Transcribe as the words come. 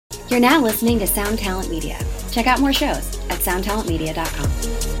You're now listening to Sound Talent Media. Check out more shows at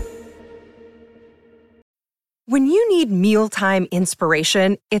soundtalentmedia.com. When you need mealtime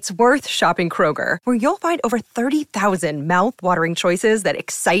inspiration, it's worth shopping Kroger, where you'll find over 30,000 mouth-watering choices that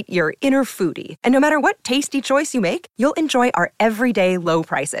excite your inner foodie. And no matter what tasty choice you make, you'll enjoy our everyday low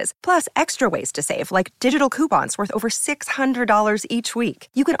prices, plus extra ways to save, like digital coupons worth over $600 each week.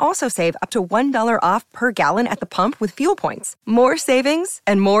 You can also save up to $1 off per gallon at the pump with fuel points. More savings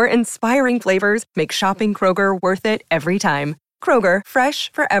and more inspiring flavors make shopping Kroger worth it every time. Kroger,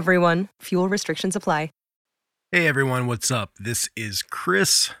 fresh for everyone. Fuel restrictions apply. Hey everyone, what's up? This is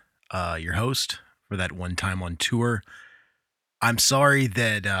Chris, your host for that One Time on Tour. I'm sorry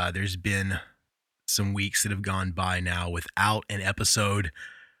that there's been some weeks that have gone by now without an episode.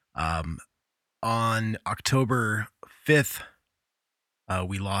 On October 5th,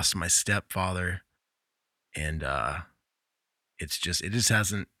 we lost my stepfather, and it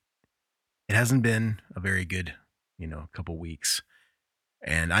hasn't been a very good, couple weeks.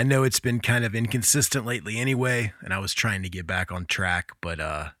 And I know it's been kind of inconsistent lately anyway, and I was trying to get back on track, but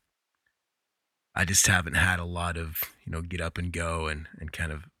I just haven't had a lot of, get up and go and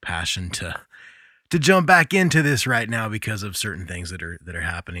kind of passion to jump back into this right now because of certain things that are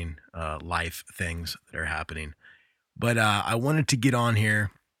happening, life things that are happening. But I wanted to get on here,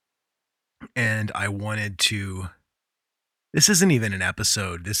 and this isn't even an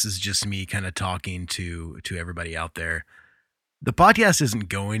episode. This is just me kind of talking to everybody out there. The podcast isn't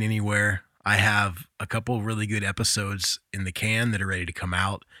going anywhere. I have a couple really good episodes in the can that are ready to come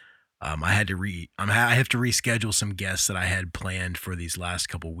out. I have to reschedule some guests that I had planned for these last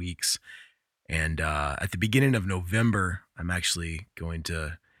couple weeks. And at the beginning of November, I'm actually going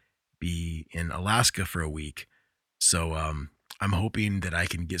to be in Alaska for a week. So I'm hoping that I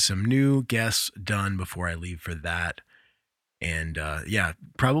can get some new guests done before I leave for that. And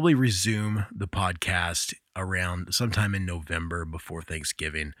probably resume the podcast around sometime in November before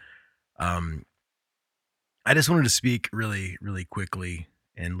Thanksgiving. I just wanted to speak really, really quickly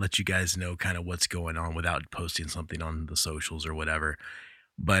and let you guys know kind of what's going on without posting something on the socials or whatever.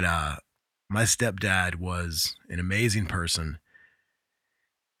 But my stepdad was an amazing person.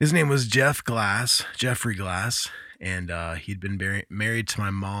 His name was Jeffrey Glass, and he'd been married to my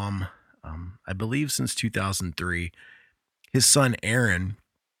mom, I believe since 2003. His son, Aaron,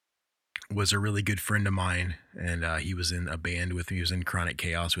 was a really good friend of mine, and he was in a band with me. He was in Chronic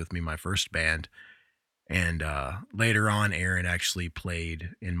Chaos with me, my first band. And later on, Aaron actually played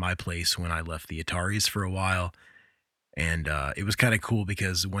in my place when I left the Ataris for a while. And it was kind of cool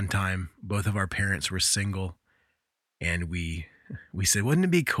because one time, both of our parents were single, and we said, wouldn't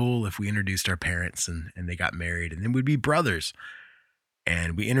it be cool if we introduced our parents and they got married, and then we'd be brothers?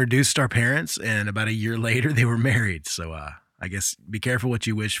 And we introduced our parents, and about a year later, they were married. So I guess be careful what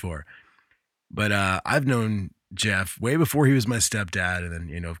you wish for. But I've known Jeff way before he was my stepdad.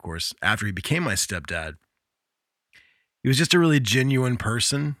 And then, of course, after he became my stepdad, he was just a really genuine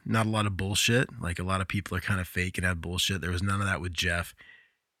person. Not a lot of bullshit. Like a lot of people are kind of fake and have bullshit. There was none of that with Jeff.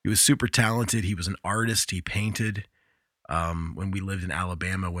 He was super talented. He was an artist. He painted. When we lived in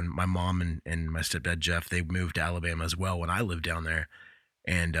Alabama, when my mom and my stepdad, Jeff, they moved to Alabama as well when I lived down there.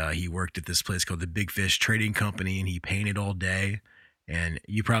 And he worked at this place called the Big Fish Trading Company, and he painted all day. And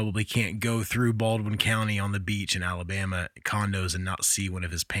you probably can't go through Baldwin County on the beach in Alabama condos and not see one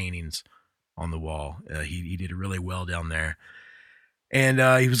of his paintings on the wall. He did really well down there. And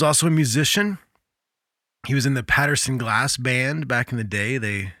he was also a musician. He was in the Patterson Glass Band back in the day.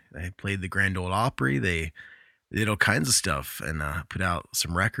 They played the Grand Ole Opry. They did all kinds of stuff and put out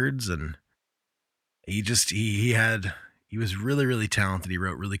some records. And he was really, really talented. He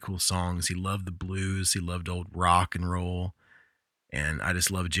wrote really cool songs. He loved the blues. He loved old rock and roll. And I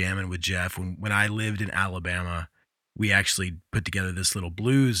just loved jamming with Jeff. When I lived in Alabama, we actually put together this little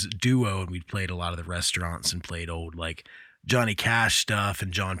blues duo, and we played a lot of the restaurants and played old like Johnny Cash stuff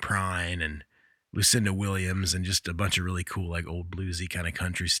and John Prine and Lucinda Williams and just a bunch of really cool like old bluesy kind of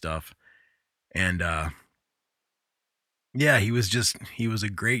country stuff. And he was a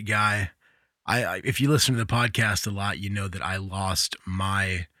great guy. If you listen to the podcast a lot, you know that I lost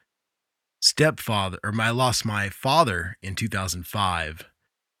my father in 2005,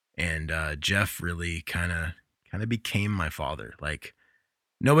 and Jeff really kind of became my father. Like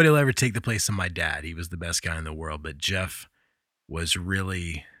nobody will ever take the place of my dad. He was the best guy in the world, but Jeff was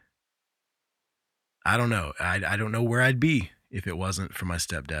really, I don't know. I don't know where I'd be if it wasn't for my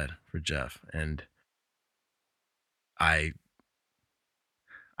stepdad, for Jeff. And I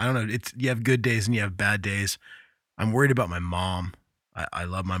don't know. You have good days and you have bad days. I'm worried about my mom. I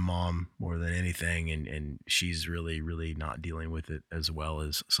love my mom more than anything, and she's really, really not dealing with it as well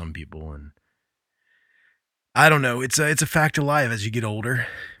as some people. And I don't know. It's a fact of life. As you get older,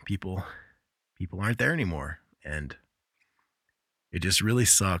 people people aren't there anymore, and it just really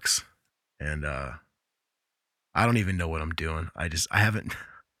sucks. And I don't even know what I'm doing. I haven't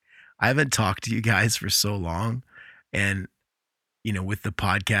I haven't talked to you guys for so long, and with the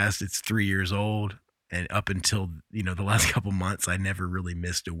podcast, it's 3 years old. And up until, the last couple months, I never really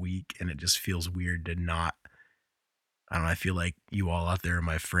missed a week. And it just feels weird to not, I don't know, I feel like you all out there are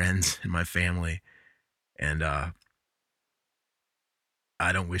my friends and my family. And I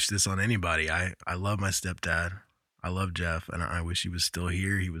don't wish this on anybody. I love my stepdad. I love Jeff, and I wish he was still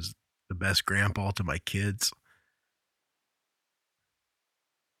here. He was the best grandpa to my kids.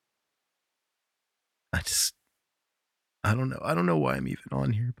 I just, I don't know. I don't know why I'm even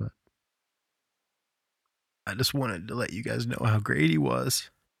on here, but I just wanted to let you guys know how great he was.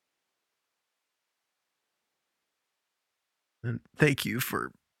 And thank you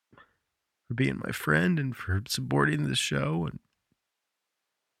for being my friend and for supporting the show. And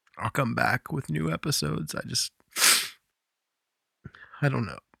I'll come back with new episodes. I don't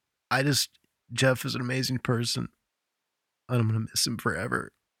know. Jeff is an amazing person, and I'm going to miss him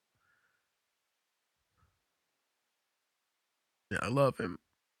forever. Yeah, I love him.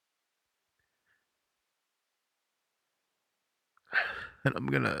 And I'm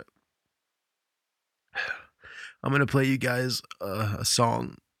gonna play you guys a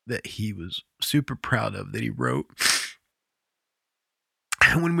song that he was super proud of that he wrote.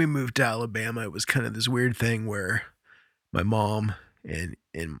 When we moved to Alabama, it was kind of this weird thing where my mom and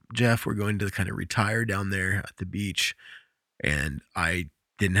Jeff were going to kind of retire down there at the beach, and I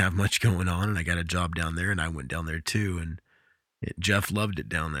didn't have much going on, and I got a job down there, and I went down there too. And Jeff loved it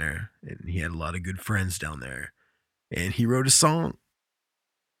down there, and he had a lot of good friends down there, and he wrote a song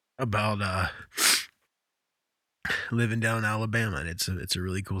about living down in Alabama, and it's a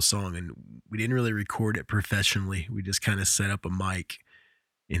really cool song. And we didn't really record it professionally. We just kind of set up a mic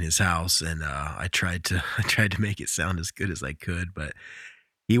in his house, and I tried to I tried to make it sound as good as I could, but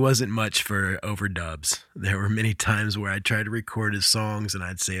he wasn't much for overdubs. There were many times where I'd try to record his songs, and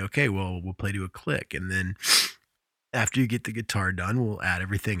I'd say, okay, well, we'll play to a click, and then after you get the guitar done, we'll add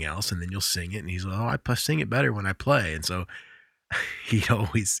everything else, and then you'll sing it. And he's like, oh, I sing it better when I play. And so he'd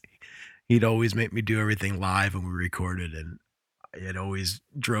always he'd always make me do everything live when we recorded, and it always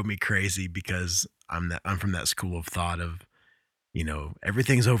drove me crazy because I'm from that school of thought of,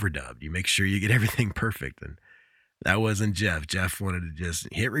 everything's overdubbed. You make sure you get everything perfect. And that wasn't Jeff. Jeff wanted to just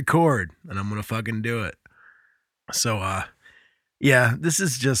hit record, and I'm gonna fucking do it. So yeah, this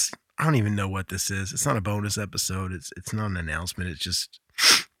is just, I don't even know what this is. It's not a bonus episode. It's not an announcement. It's just,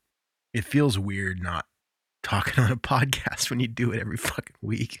 it feels weird not talking on a podcast when you do it every fucking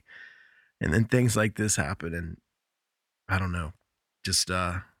week. And then things like this happen, and I don't know. Just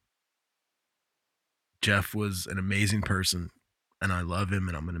Jeff was an amazing person, and I love him,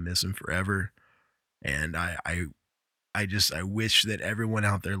 and I'm gonna miss him forever. And I wish that everyone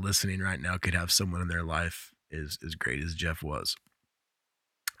out there listening right now could have someone in their life as great as Jeff was.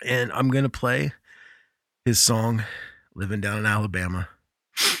 And I'm gonna play his song, Living Down in Alabama.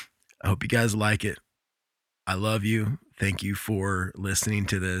 I hope you guys like it. I love you. Thank you for listening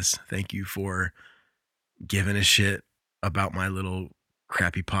to this. Thank you for giving a shit about my little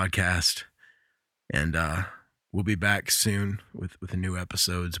crappy podcast. And we'll be back soon with the new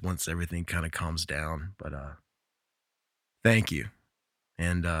episodes once everything kind of calms down. But thank you.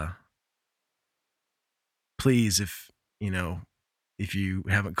 And please, if you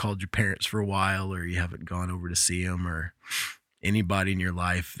haven't called your parents for a while, or you haven't gone over to see them, or anybody in your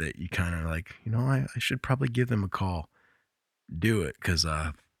life that you kind of like, I should probably give them a call, do it. Because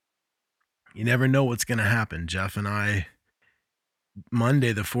you never know what's going to happen. Jeff and I,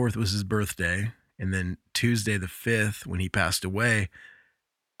 Monday the 4th was his birthday. And then Tuesday the 5th, when he passed away,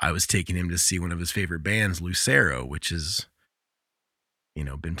 I was taking him to see one of his favorite bands, Lucero, which is,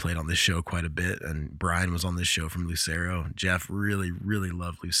 been played on this show quite a bit. And Brian was on this show from Lucero. Jeff really, really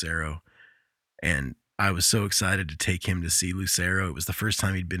loved Lucero. And I was so excited to take him to see Lucero. It was the first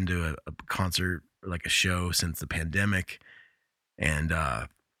time he'd been to a concert, or like a show, since the pandemic. And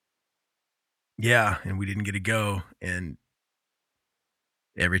yeah, and we didn't get to go. And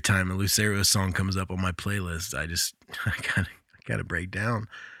every time a Lucero song comes up on my playlist, I gotta break down.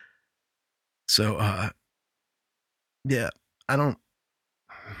 So yeah, I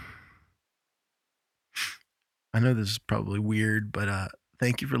know this is probably weird, but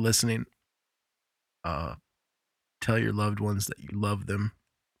thank you for listening. Tell your loved ones that you love them.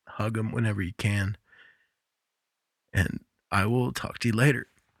 Hug them whenever you can. And I will talk to you later.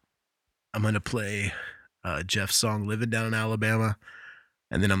 I'm going to play Jeff's song Living Down in Alabama,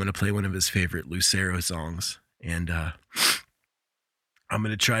 and then I'm going to play one of his favorite Lucero songs. And I'm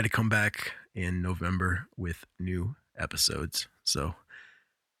going to try to come back in November with new episodes. So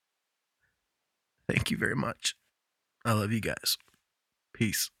thank you very much. I love you guys.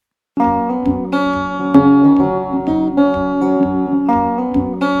 Peace.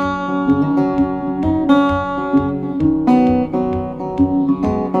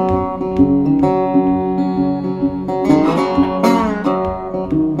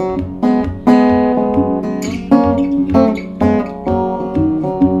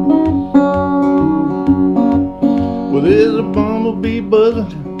 Well, there's a bumblebee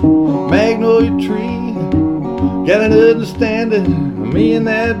buzzing, magnolia tree. Got an understanding, me and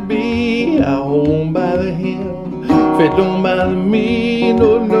that bee. I hold on by the hand, if it don't bother me,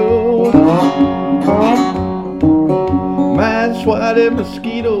 no. Might swat that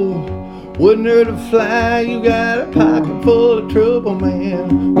mosquito, wouldn't hurt a fly. You got a pocket full of trouble,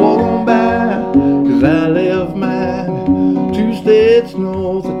 man. Walk on by, cause I left mine 2 states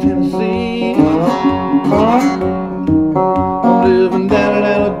north of Tennessee. I'm living down in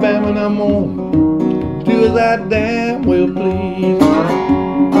Alabama and I'm gonna do as I damn well please.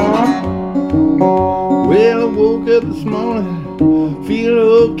 Well, I woke up this morning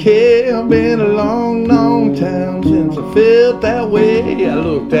feeling okay. I've been a long time since I felt that way. I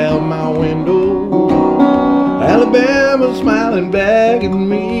looked out my window, Alabama smiling back at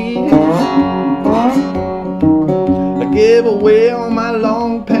me. I gave away all my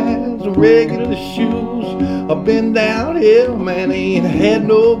long pants and regular shoes. I've been downhill, man, ain't had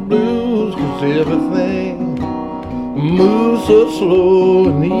no blues, cause everything moves so slow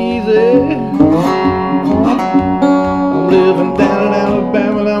and easy. I'm living down in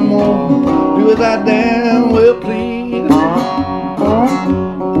Alabama and I'm gonna do as I damn well please.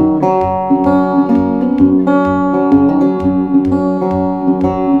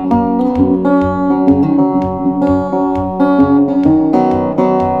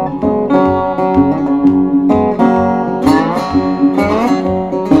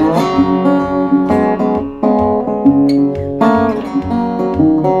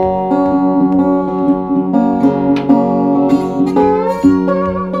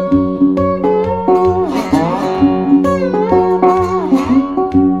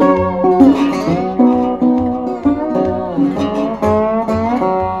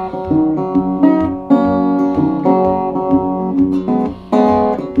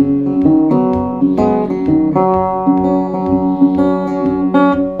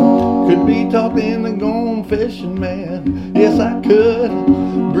 Could be talking and going fishing, man. Yes, I could.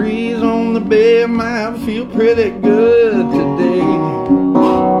 Breeze on the bay might feel pretty good today.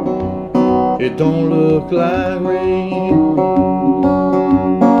 It don't look like rain.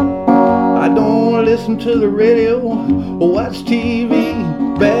 I don't listen to the radio or watch TV.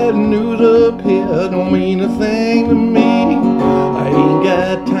 Bad news up here don't mean a thing to me. I ain't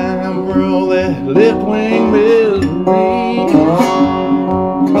got time for all that left-wing misery.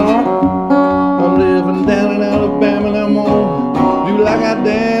 I'm living down in Alabama and I'm gonna do like I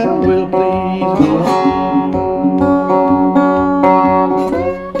damn well please.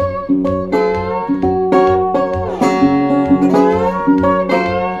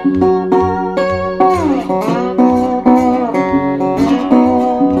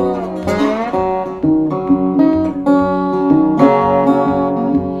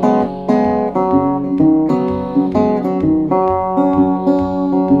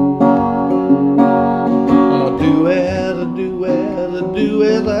 Do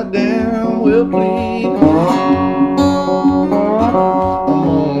as I damn well please. I'm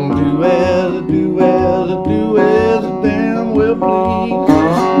gonna do as I damn well please.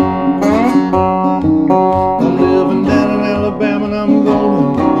 I'm living down in Alabama and I'm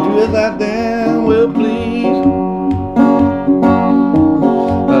gonna do as I damn well please.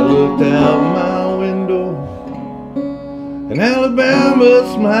 I looked out my window and Alabama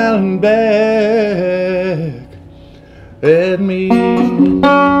smiling back at me.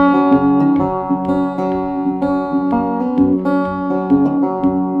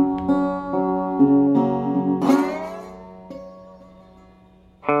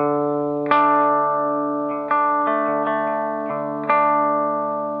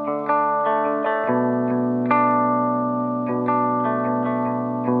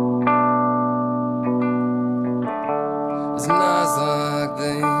 It's nights like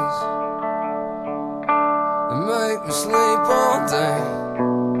these that make me sleep all day.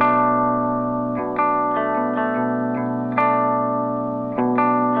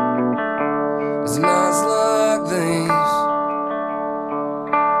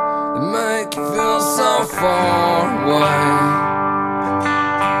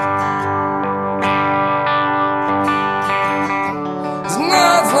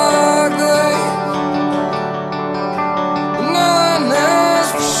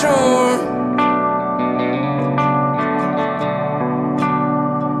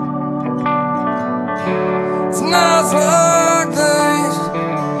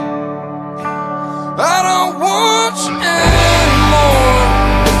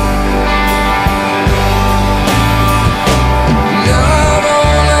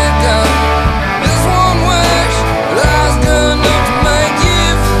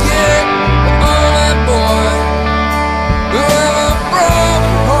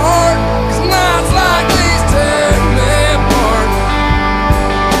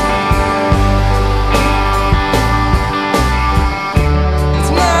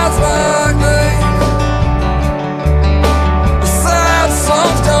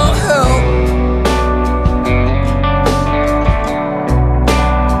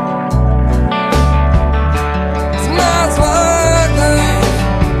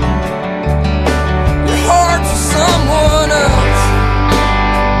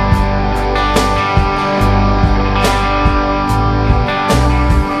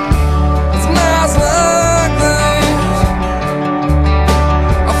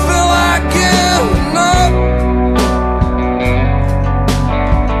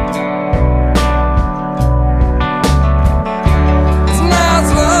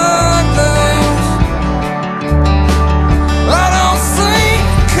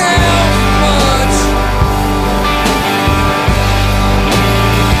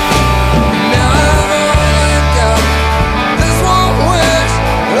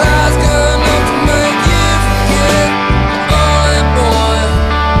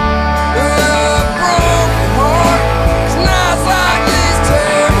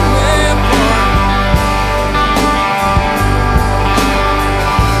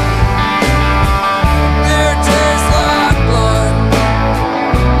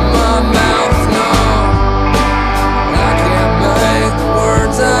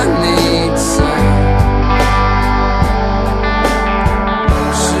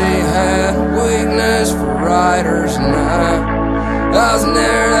 writer's night. I was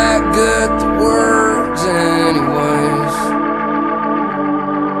never that good at words anyways.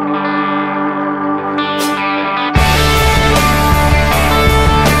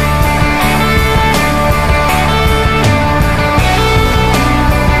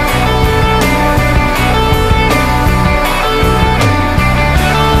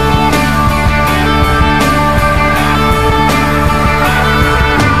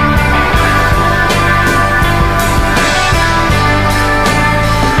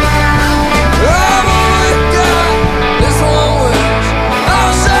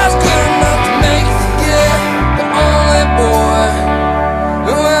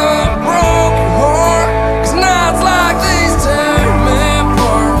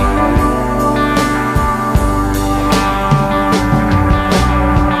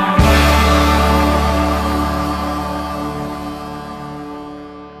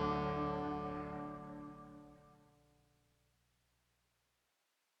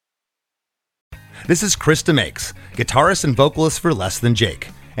 This is Krista Makes, guitarist and vocalist for Less Than Jake,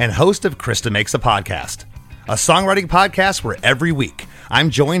 and host of Krista Makes a Podcast, a songwriting podcast where every week I'm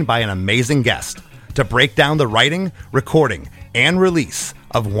joined by an amazing guest to break down the writing, recording, and release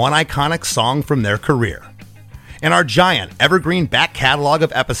of one iconic song from their career. In our giant evergreen back catalog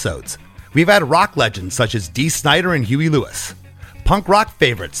of episodes, we've had rock legends such as Dee Snider and Huey Lewis, punk rock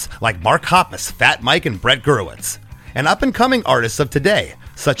favorites like Mark Hoppus, Fat Mike, and Brett Gurewitz, and up-and-coming artists of today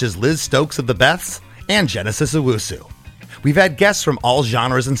such as Liz Stokes of the Beths and Genesis Owusu. We've had guests from all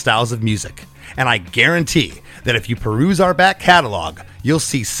genres and styles of music, and I guarantee that if you peruse our back catalog, you'll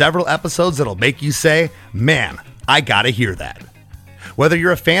see several episodes that'll make you say, man, I gotta hear that. Whether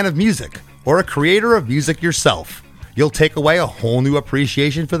you're a fan of music or a creator of music yourself, you'll take away a whole new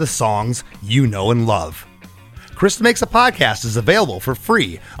appreciation for the songs you know and love. Krista Makes a Podcast is available for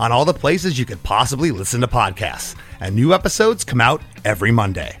free on all the places you could possibly listen to podcasts, and new episodes come out every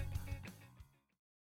Monday.